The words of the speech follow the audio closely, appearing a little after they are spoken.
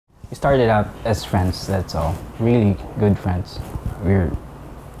We started out as friends, that's all. Really good friends. We're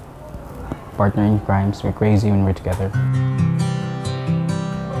partner in crimes. We're crazy when we're together.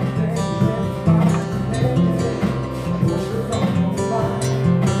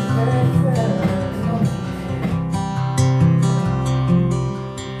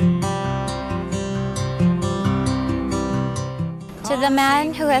 To the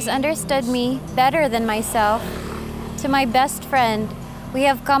man who has understood me better than myself, to my best friend, we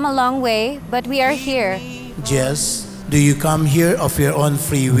have come a long way, but we are here. Jess, do you come here of your own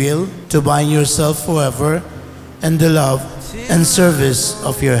free will to bind yourself forever in the love and service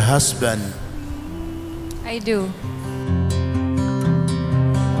of your husband? I do.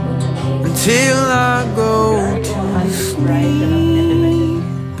 Until I go to sleep,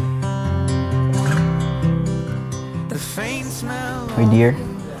 the faint smell. My dear,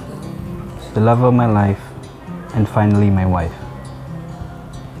 the love of my life, and finally my wife.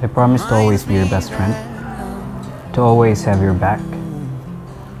 I promise to always be your best friend, to always have your back,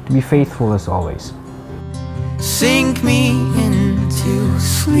 to be faithful as always. Sink me into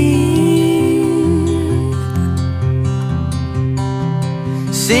sleep.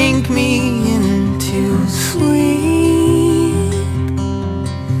 Sink me into sleep.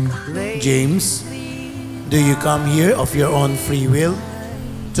 James, do you come here of your own free will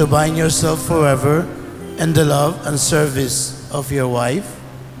to bind yourself forever in the love and service of your wife?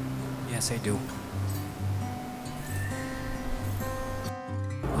 Yes, I do.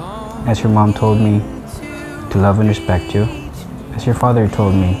 As your mom told me to love and respect you, as your father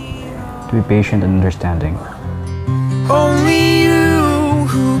told me to be patient and understanding. Only you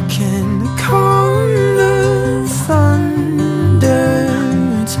who can calm the thunder.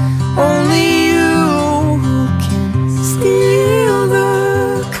 It's only you who can steal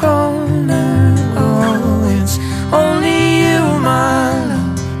the color. Oh, it's only you, my love.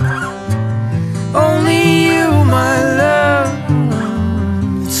 Only you, my love.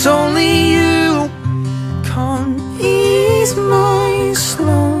 It's only you can ease my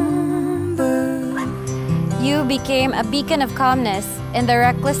slumber. You became a beacon of calmness in the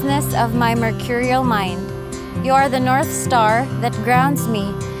recklessness of my mercurial mind. You are the North Star that grounds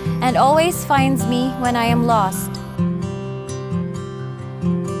me and always finds me when I am lost.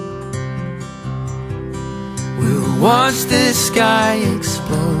 We'll watch the sky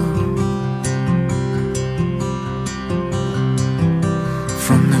explode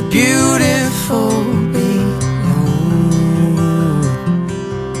from the beautiful below.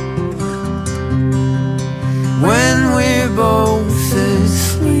 When we're both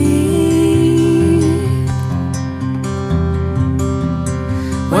asleep,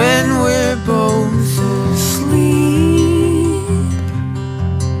 when we're both asleep.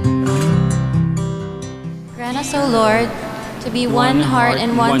 Grant us, O Lord, to be one heart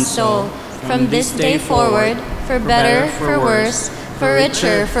and one soul from this day forward, for better, for worse, for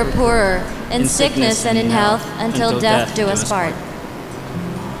richer, for poorer, in sickness and in health, until death do us part.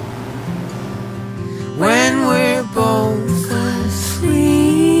 When we're both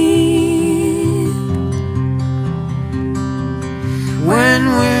asleep, when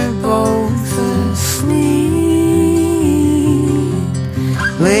we're both asleep.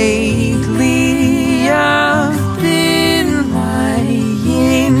 Lately I've been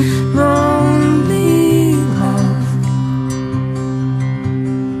lying lonely, love.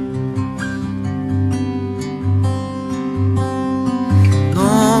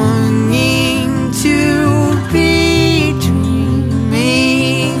 Longing to be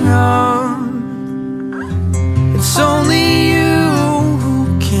dreaming of. It's only you who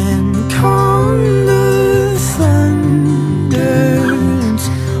can calm the thunder. It's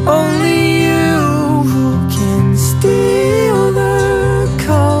only you who can steal the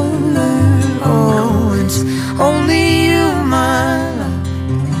color. Oh, it's only you, my love.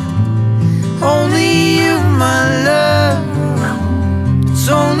 Only you, my love. It's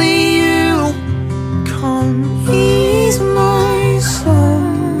only you can ease my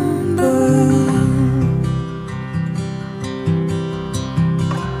slumber.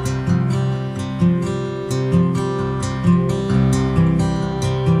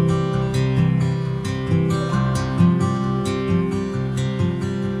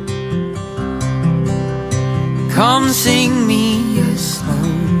 Come sing me a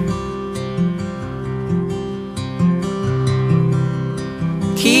song.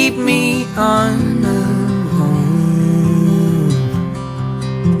 Keep me on alone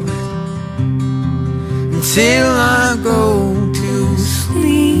until I go to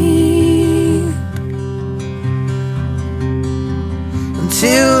sleep.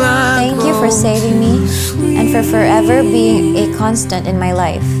 Until I Thank you for saving me and for forever being a constant in my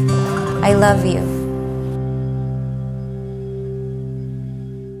life. I love you.